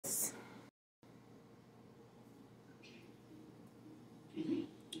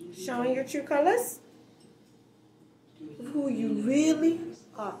Showing your true colors. Who you really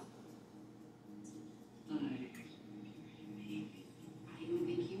are.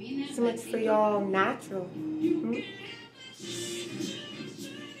 So much for y'all natural.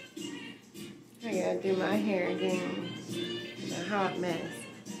 I gotta do my hair again. It's a hot mess.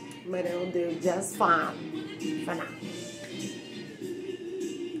 But it'll do just fine for now.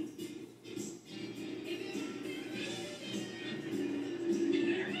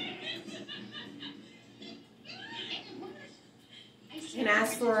 And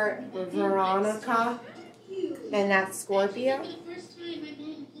as for Veronica and that Scorpio,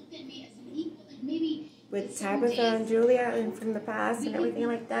 with Tabitha and Julia and from the past and everything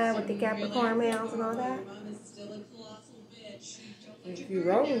like that, with the Capricorn males and all that, if you're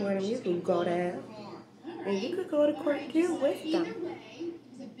rolling with them, you could go there. And you could go to court too with them. It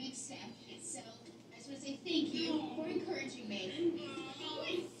was a big step. So I just want to say thank you for encouraging me.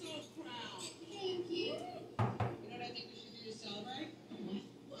 I'm so proud. Thank you. You know what I think we should do to celebrate?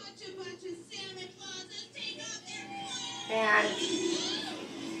 Watch a bunch of Santa Clauses take off their clothes. And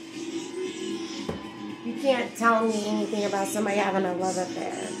you can't tell me anything about somebody having a love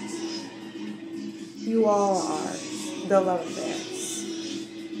affair. You all are the love affairs.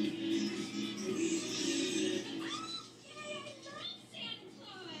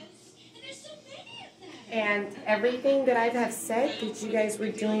 And everything that I have said that you guys were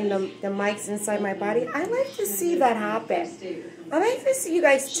doing the mics inside my body, I like to see that happen. I like to see you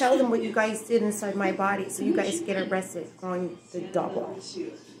guys tell them what you guys did inside my body so you guys get arrested on the double.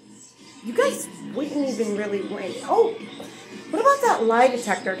 You guys wouldn't even really win. Oh, what about that lie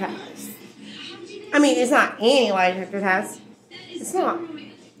detector test? I mean, it's not any lie detector test. It's not.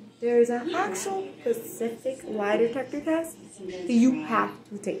 There's an actual specific lie detector test that you have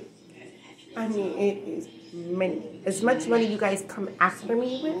to take. I mean, it is money. As much money you guys come after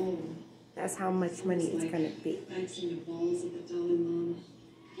me with, that's how much money it's going to be.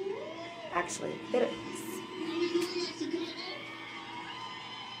 Actually, it is.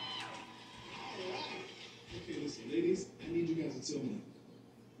 Okay, listen, ladies, I need you guys to tell me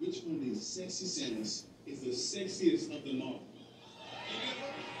which one of these sexy Santas is the sexiest of them all.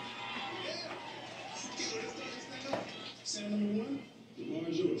 Santa number one, the bar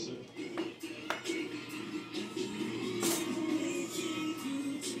is yours, sir.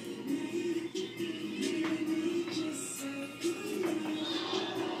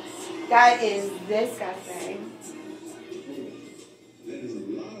 That is disgusting. That is a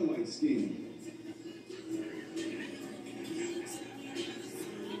lot of white skin.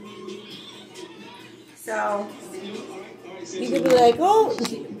 So, you could be like, oh,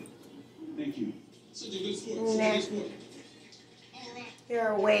 Thank you. Such a good sport. nah, All right. you're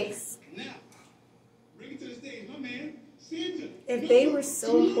a waste. Now, bring it to the stage, my man, Santa. If they were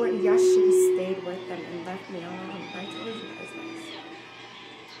so important, y'all should have stayed with them and left me alone. I told you guys this.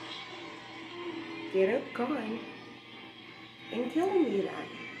 Get a gun and kill me then.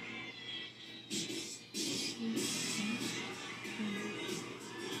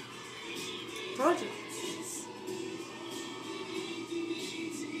 Told you.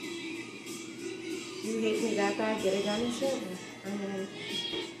 You hate me that bad, get a gun and shoot me. I mean,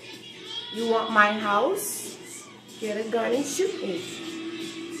 you want my house? Get a gun and shoot me.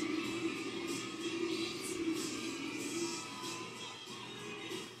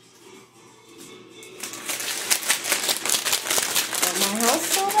 Want my house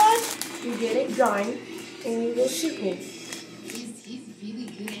so bad? You get a gun and you will shoot me. He's really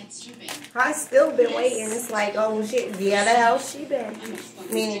good at stripping. I've still been waiting. It's like, oh shit, yeah, the hell she been.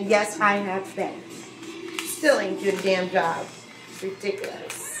 Meaning, yes, I have been. Still ain't do the damn job. It's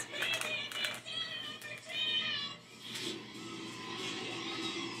ridiculous.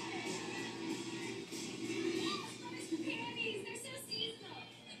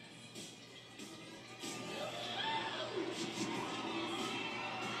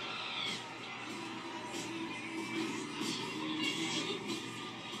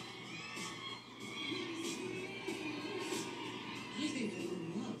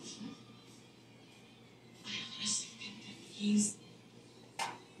 He's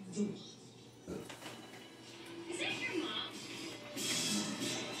the one. Is that your mom?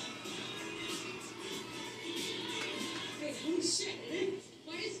 Hey, holy shit, man.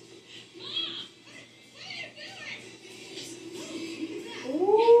 Why is... Mom! What are you doing?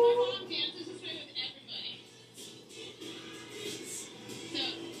 My mom dances this way with everybody. No,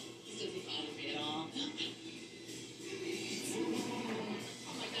 this doesn't bother me at all.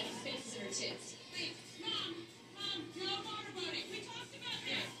 Oh my god, his face is in her tits. Wait, Mom! Mom, you're all water boating. We talked about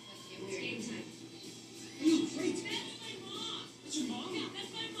this.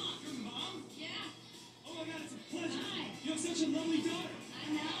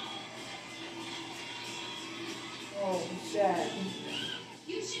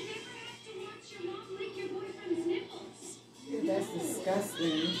 You should never have to watch your mom lick your boyfriend's nipples. Dude, that's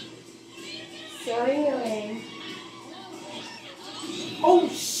disgusting. So anyway. Oh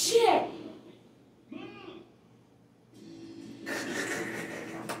shit!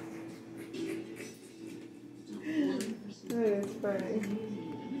 That is funny.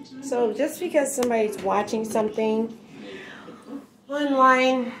 So just because somebody's watching something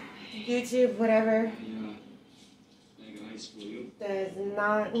online, YouTube, whatever, does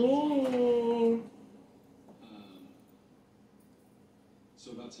not mean.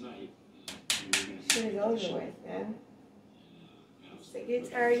 So about tonight, Shit is over with, man. So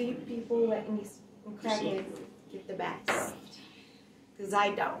get tired of you people letting these crackheads get the best. Because I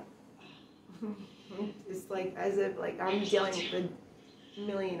don't. It's like as if like I'm dealing with a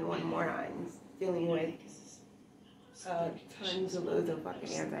million and one morons dealing with tons of loads of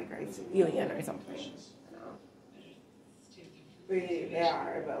fucking antichrist alien or something. You know? Really, they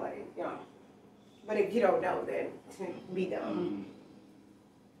are, but like, you know. But if you don't know, then be dumb.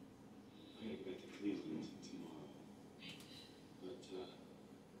 I gotta go back to Cleveland tomorrow. But I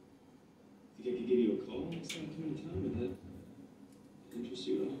think I could give you a call next time I come in town. Would that interest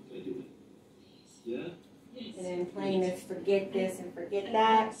you at all? Could I do that? Yeah? And then playing this forget this and forget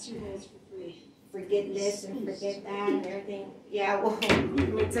that. Forget this and forget that and everything. Yeah, well,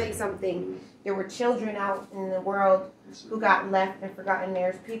 let me tell you something. There were children out in the world who got left and forgotten.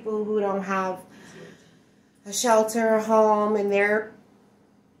 There's people who don't have a shelter, a home, and they're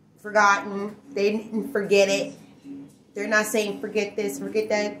forgotten. They didn't forget it. They're not saying forget this, forget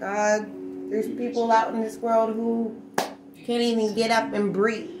that. There's people out in this world who can't even get up and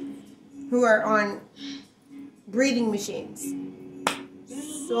breathe, who are on breathing machines.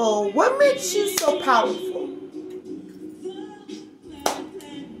 So what makes you so powerful?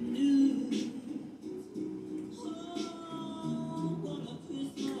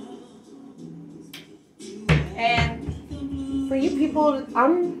 And for you people,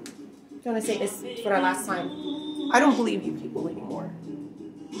 I'm going to say this for the last time. I don't believe you people anymore.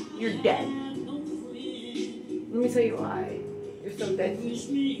 You're dead. Let me tell you why. You're so dead.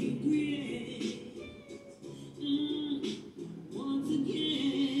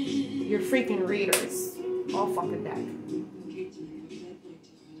 Your freaking readers all fucking dead.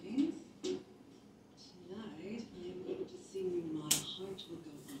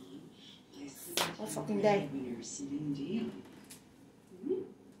 All fucking dead.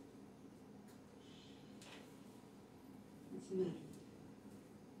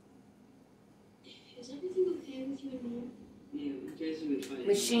 Is everything okay with you and Mom? Yeah, you guys have been fine.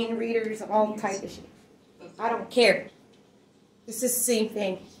 Machine readers, all type of shit. I don't care. This is the same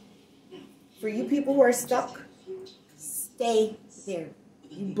thing. For you people who are stuck, stay there.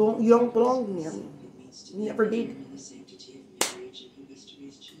 You don't belong near me. You never did.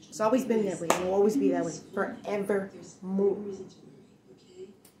 It's always been that way. It will always be that way. Forevermore.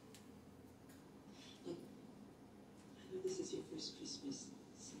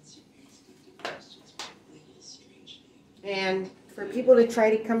 And for people to try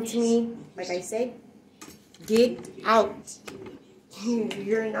to come to me, like I said, get out.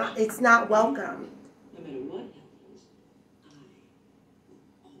 You're not, it's not welcome. No matter what happens, I will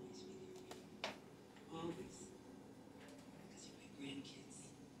always be there. Always. Because you're my grandkids.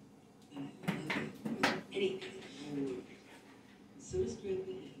 And I love you more than anything in the whole world. And so does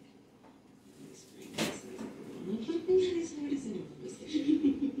Grandpa Hank. And this grandpa says, I'm not thinking this word is in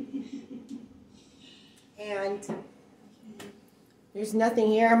And there's nothing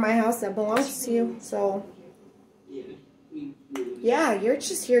here in my house that belongs to you. So, yeah, you're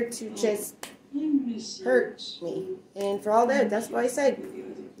just here to just hurt me. And for all that, that's why I said,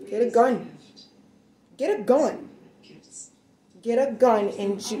 get a gun. Get a gun. Get a gun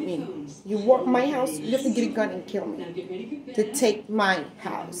and shoot me. You want my house, you have to get a gun and kill me. To take my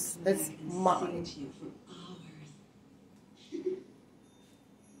house. That's mine.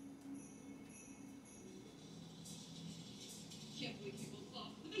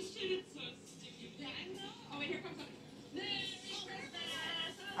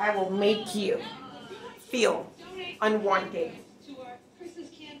 I will make you feel unwanted.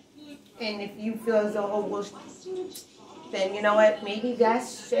 And if you feel as though, oh, well, then you know what? Maybe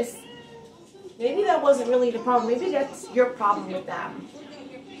that's just, maybe that wasn't really the problem. Maybe that's your problem with them.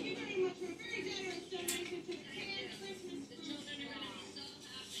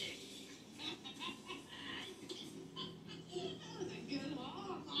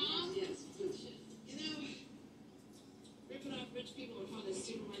 Rich people would call this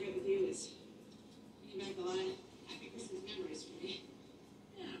supermarket with you is bringing back a lot of happy Christmas memories for me.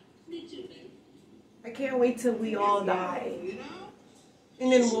 Yeah, me too, babe. I can't wait till we all die. And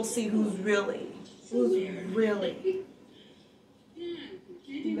And then we'll see who's really the,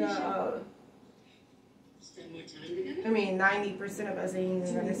 Spend more time together? I mean, 90% of us ain't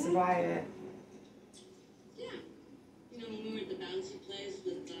even gonna survive it. Yeah. You know, when we were at the bouncy place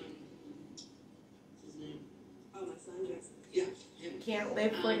with, what's his name? Oh, my son, Jason. Yeah, him. Can't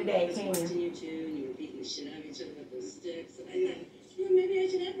live for today, I was can watching you? you two, and you were beating the shit out of each other with those sticks, and I thought, you know, maybe I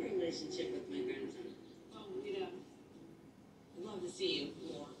should have a relationship with my grandson. Oh, you know. I'd love to see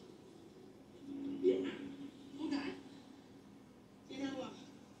you more. Yeah. Okay. You know what?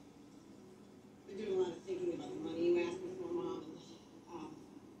 I've been doing a lot of thinking about the money you asked me for, Mom. And,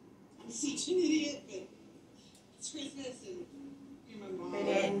 I'm such an idiot, but it's Christmas and you're my mom. And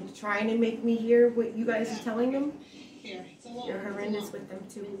then trying to make me hear what you guys are telling them. Here, it's a lot. You're horrendous with them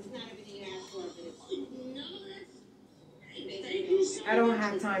too. It's not everything you asked for, but it's... No, that's great. Thank you so I don't much.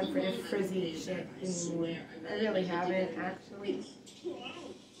 have time for the frizzy shit anymore. I really haven't, actually.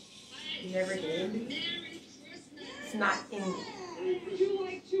 Never did. It's not in me. Would you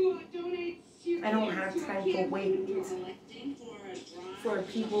like to donate to... I don't have time for wait for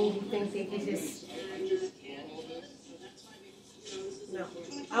people who think they can just... No.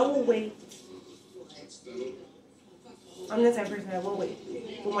 I will wait. I'm the type of person that will wait.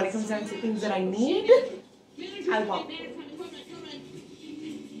 But when it comes down to things that I need, I won't wait.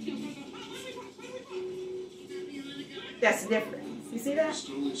 That's the difference. You see that?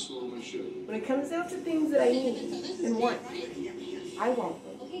 When it comes down to things that I need and want, I won't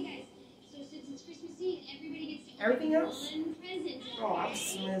wait. Okay, guys. So since it's Christmas Eve, everybody gets to Everything else? one present. Oh, I'm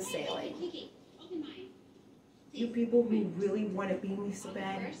smooth sailing. Kiki, open mine. You people who really want to beat me so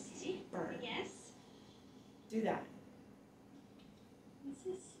bad, First, burn. yes. Do that. What's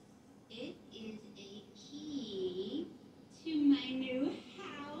this? It is a key to my new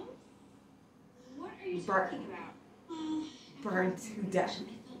house. What are you Burn. talking about? Burn to death. I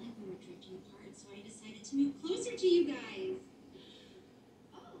felt like we were drifting apart, so I decided to move closer to you guys.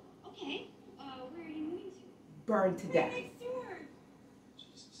 Oh, okay. Where are you moving to? Burn to death. Right next door.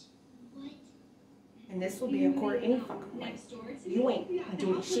 What? And this will be in court any fucking way. Next door to You me? ain't Yeah,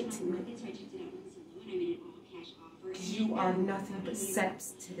 doing no, shit to me. It's rejected out on Zillow, and I made an all-cash offer. Because you are nothing but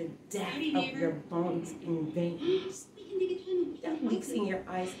steps to the death of your bones and veins. We can make a time of That leaks in your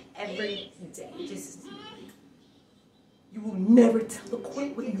eyes every day. Just, you will never tell the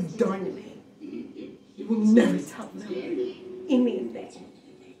court what you've done to me. You will never tell them anything.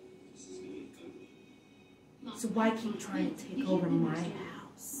 So why keep trying to take over my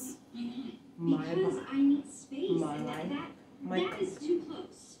house? My Because body, I need space. my and life, that my is comfort. too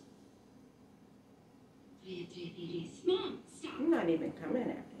close. I have diabetes. Mom, stop. I'm not even coming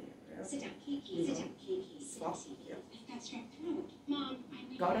after you, bro. Sit down, Kiki. Sit down, Kiki. Fuck you. I've got strep throat. Mom, I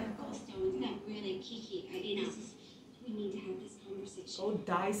know Go to I have hell. gallstones. No, really, Kiki. We need to have this conversation. Go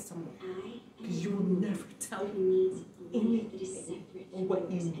die somewhere. I Because you will never tell who needs a life anything that is separate of what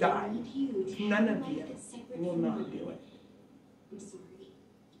from you've yours. done. And I need you to None have of a life you that's separate will from not mine. do it. I'm sorry.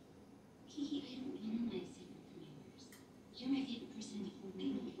 Kiki, I don't want a life separate from yours. You're my favorite person in the whole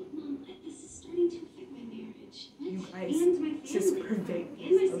world. But Mom, this is starting to affect my marriage. You What? guys And my just family. pervade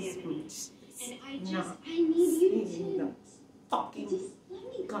And my so sanity. smooch. And I Not just, I need you seeing to the fucking just let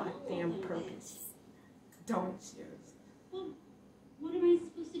me go goddamn a little purpose. Don't you? bit. Well, what am I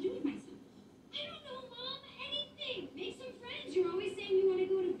supposed to do with myself? I don't know, Mom. Anything. Make some friends. You're always saying you want to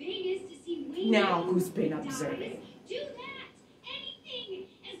go to Vegas to see Wayne. Now who's been dies. observing? Do that. Anything.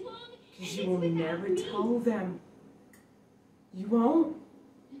 As long Because as you it's will without never me. tell them. You won't.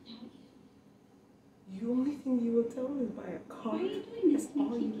 Without you. The only thing you will tell me is by a Why card. are you doing this That's to me,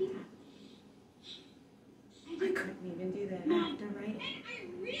 all you Kiki? have. I I did- couldn't even do that Mom, after, right? and I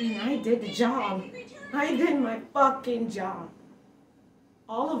really And I did the wish job. I could return. I did my fucking job.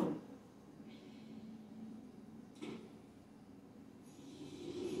 All of them.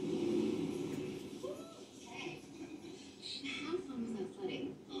 How fun was that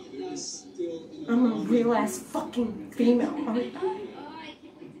flooding? There is still I'm a real ass fucking female, aren't I? Oh, I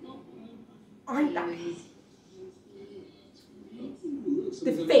can't wait to go home. Aren't I? Look, The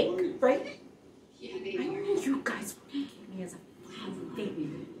someone's fake, at the party. right? Yeah, I they know are. you guys were making me as a fucking fake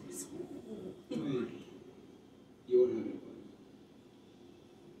this whole time. You're having fun.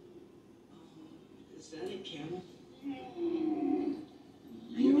 Is that a camel?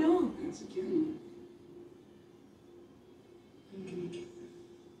 I know. That's a camera. I'm gonna get that.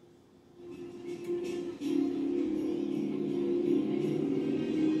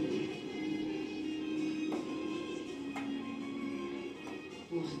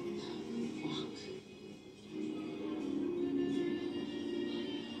 What the fuck?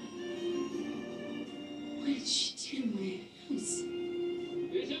 What did she do to my house?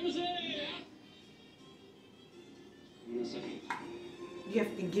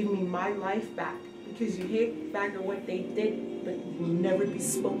 give me my life back because you hate the fact of what they did, but will never be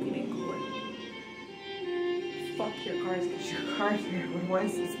spoken in court. Fuck your cars, because your car here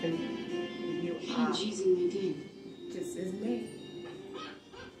once it's been you up. Just as me.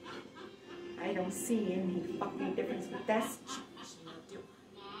 I don't see any fucking difference with that situation.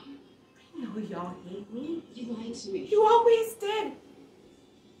 I know y'all hate me. You lied to me. You always did.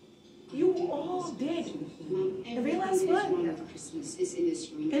 You all did. Mom, Every last one. Christmas is in this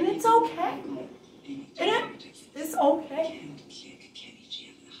room. And it's okay. It's okay. Can't kick Kenny G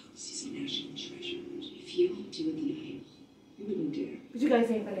out of the house. He's a national treasure. If you don't do it, then I will. You wouldn't dare. But you guys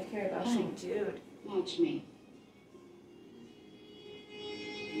ain't gonna care about St. Jude. Watch me.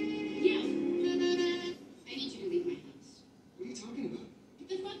 Yeah. I need you to leave my house. What are you talking about? Get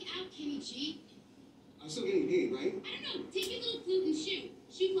the fuck out, Kenny G. I'm still getting paid, right? I don't know. Take your little flute and shoot.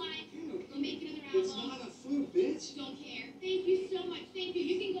 Shoot live. Go make another album. It's not a flute, bitch. Don't care. Thank you so much. Thank you.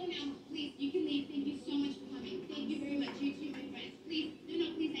 You can go now. Please, you can leave. Thank you so much for coming. Thank you very much. You too, my friends. Please,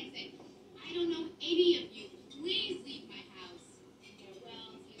 no, please exit. I don't know any of you. Please leave my house.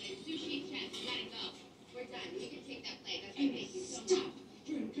 Farewell. See you later. Sushi chef. You gotta go. We're done. You can take that plate. That's right. Thank you so much.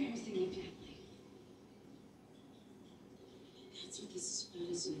 You're embarrassing my family. That's what this is about,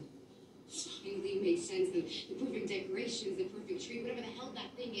 isn't it? Finally makes sense. The perfect decorations, the perfect tree, whatever the hell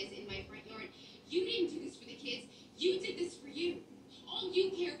that thing is in my front yard. You didn't do this for the kids. You did this for you. All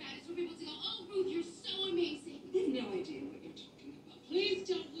you care about is for people to go, oh, Ruth, you're so amazing. They have no idea what you're talking about. Please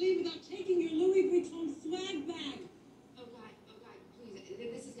don't leave without taking your Louis Vuitton swag bag. Oh, God, please.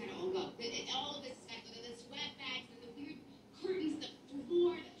 This has got to all go. All of this has got to go. The sweat bags, the weird curtains, the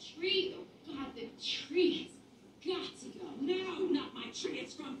floor, the tree. Oh, God, the tree has got to go. No, not my tree.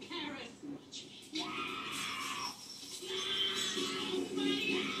 It's from Paris.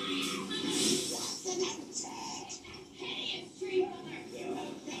 Hideous tree mother. You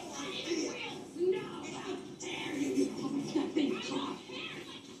have no idea. No. How dare you? That thing caught.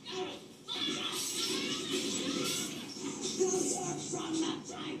 Those are from the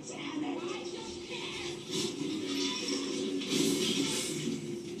Titanic. I don't care.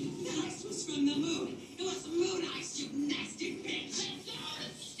 The ice was from the moon. It was moon ice, you nasty bitch. Let go of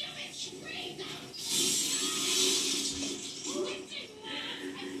the stupid tree.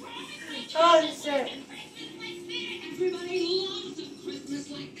 Oh, shit. Everybody loves a Christmas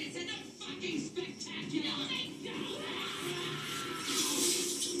like this. It's a fucking spectacular.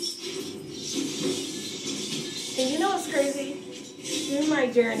 And you know what's crazy? During my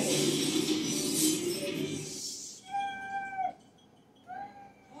journey,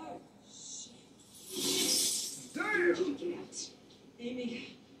 I need you to get out.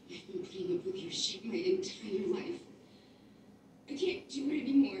 Amy, I've been putting up with your shit my entire life. I can't do it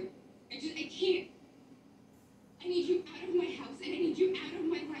anymore. I can't. I need you out of my house, and I need you out of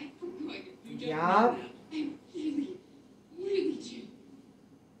my life for good. You don't Yup. know that. I really, really do.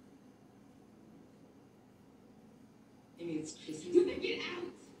 Amy, it's Christmas. Then get out.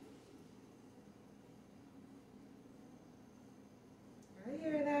 I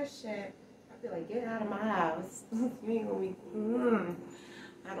hear that shit. I feel like, get out of my house. You ain't gonna be,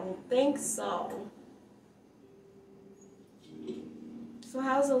 I don't think so. So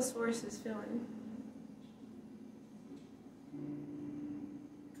how's those forces feeling?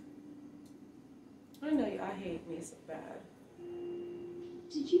 I know y'all hate me so bad.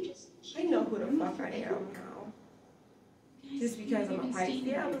 Did you just? I know who the fuck I am now. Just because I'm a Pisces.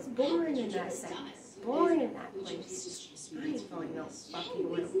 Yeah, I was born in that sex. Born in that place. I ain't going no fucking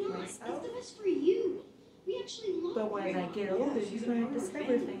way with myself. It's the best for you. We actually love But when I get older, you're going to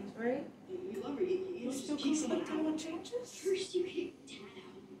discover things, right? You love her. You're still conflicted with changes? First you kicked Dad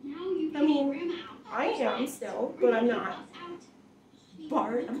out. Now you I kick mean, Grandma out. I am still, but I'm not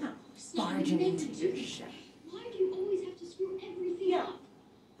I'm not barging into your shit. Why do you always have to screw everything Yeah. up?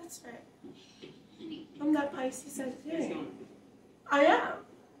 That's right. Honey, I'm that Pisces Sagittarius. I am.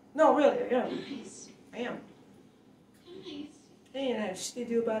 No, really, I am. guys, I am. guys. I ain't have shit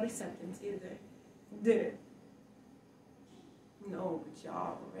to do about acceptance either. Didn't. No, but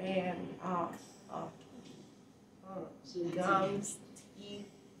y'all ran off. So that's Gums, teeth,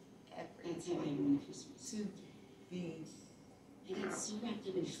 That's how I everything. ruin Christmas. To the I got so wrapped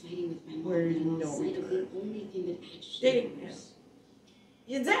up in fighting with my mom Where that I no lost sight of the return. only thing that actually Dating, matters.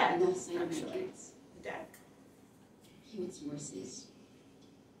 Your I dad, lost sight of my actually. kids. Your dad. And what's worse is,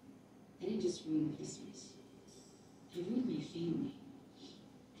 I didn't just ruin Christmas. I ruined my family.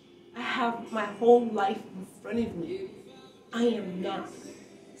 I have my whole life in front of me. I am not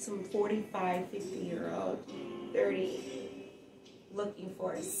some 45, 50-year-old, 30, looking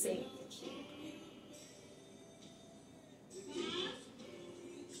for a safe to keep.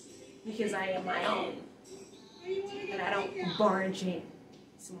 Because I am my own. And I don't barge in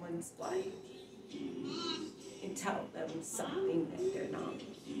someone's life and tell them something that they're not.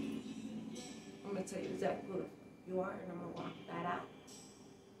 I'm going to tell you exactly who you are, and I'm going to walk that out.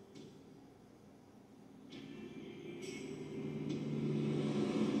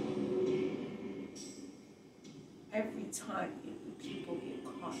 Every time you people get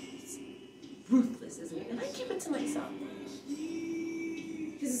caught, it's ruthless, isn't it? And I keep it to myself.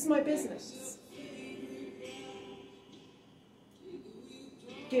 Because it's my business.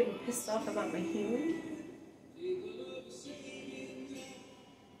 Getting pissed off about my healing.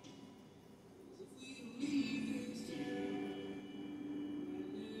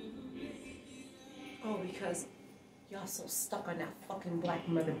 Oh, because y'all so stuck on that fucking black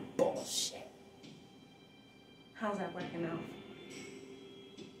mother bullshit. How's that working out?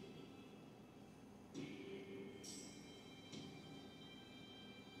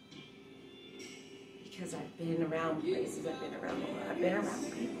 Because I've been around places, I've been around the world, I've been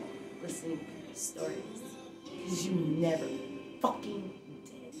around people, listening to people's stories. Because you never fucking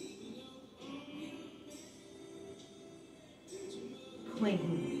did.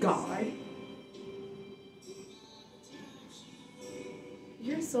 Playing God.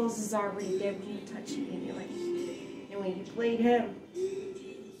 Your souls is already dead when you touch me anyway. And when you played him,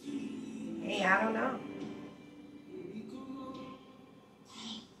 hey, I don't know.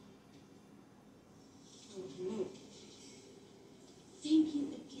 Thank you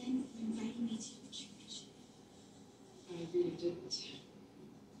again for inviting me to your church. I really didn't.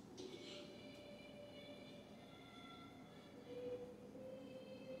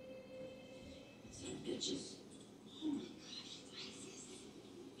 Some bitches. Oh my gosh, ISIS.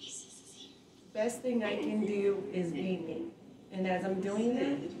 ISIS is here. Best thing I can do is be me. And as I'm doing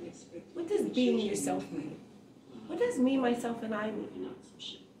that, what does being yourself mean? What does me, myself, and I mean?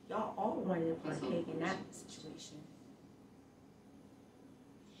 Y'all all wanted to partake in that situation.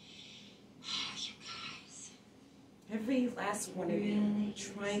 You guys. Every last one of you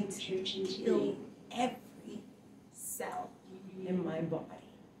trying to kill every cell in my body.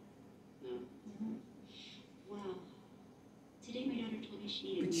 Wow. Today my daughter told me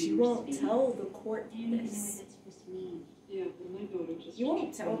she needed But New you Year's won't spinach. tell the court I don't even know what this. that's supposed to mean. Yeah, well, my daughter just... You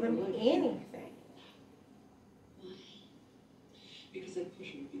won't tell them anything. Why? Because that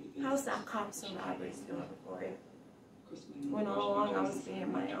pusher would be the best. How's that cops and robbers doing for you? Of course, my mom When all along I was was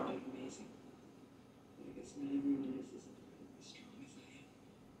being my own. amazing. But I guess not everyone is as strong as I am.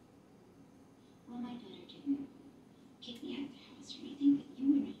 Well, my daughter didn't kick me out of the house or anything, but you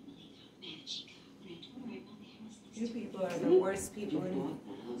were not believe how mad she got when I told her I bought the house next You to people are the worst people in bought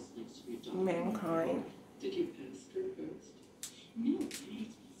the house next to your daughter. mankind. Did you ask her first? No, I wanted it to be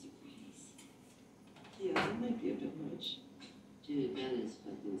a surprise. Yeah, that might be a bit much. Dude, that is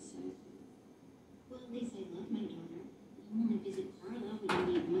fucking sad. Well, at least I love my daughter. I only visit Carla when I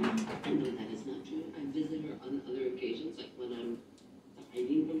need money. I know that is not true. I visit her on other occasions, like when I'm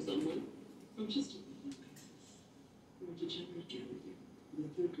hiding from someone. I'm just a little basis. You're a degenerate gambler with a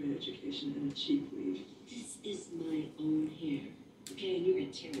third-grade education and a cheap weed. This is my own hair. Okay, and you're a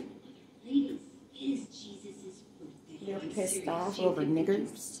terrible mother. Ladies, his Jesus is perfect. You're I'm pissed serious. off You over think that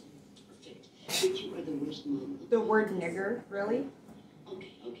niggers? is perfect. But you are the worst mom. The word nigger, really?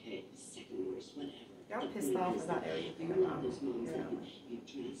 Okay, second worst, whatever. Y'all The pissed point off is about that everything you about love those moms you that know. you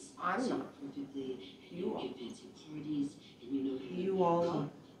dress I'm so not. perfectly, and You you are. give fancy parties, and you know how You to all cook are.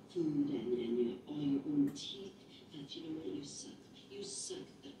 food, and you have all your own teeth. But you know what? You suck. You suck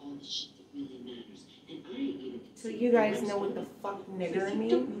at all the shit that really matters. And I ain't even. So you guys know what the fuck nigger You don't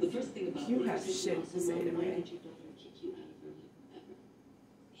means? know the first thing about You me have is shit to say to why me. did your daughter kick you out of her life forever?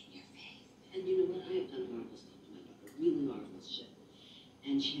 In your face. And you know what? I have done horrible stuff to my daughter, really horrible shit.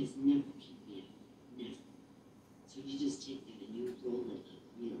 And she has never kicked me out. Never. So you just take that and you roll it up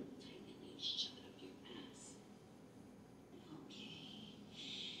real tight and you shove it up your ass. Okay.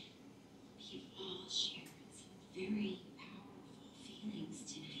 We've all shared some very powerful feelings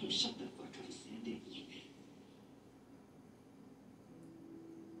Oh, tonight. shut the fuck up, Sandy.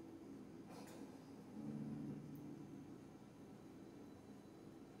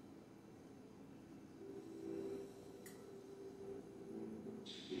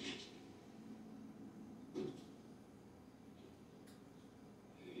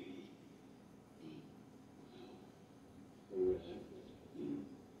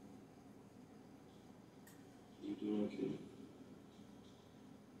 You doing okay?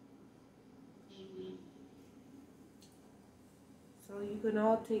 So you can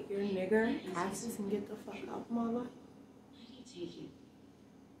all take your nigger asses and get the fuck out of my life. How do you take it?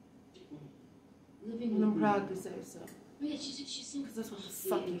 Living And I'm with proud me to say so. yeah, she's so Because that's what fussy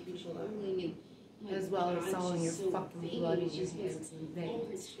fucking and people are. controlling and As well as God, selling your she's so fucking vain. blood in your She's hands and over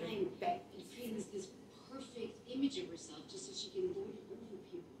veins. time creating this perfect image of herself just so she can lord it over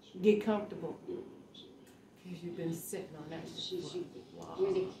people. Get comfortable. Because you've been sitting on that shit. She Wow.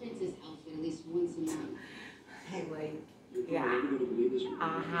 wears a princess outfit at least once a month. Hey, like, yeah.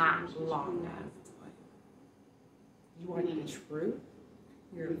 Long enough. You want the truth?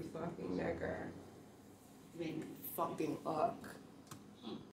 You're a fucking nigger. Red. Fucking fuck.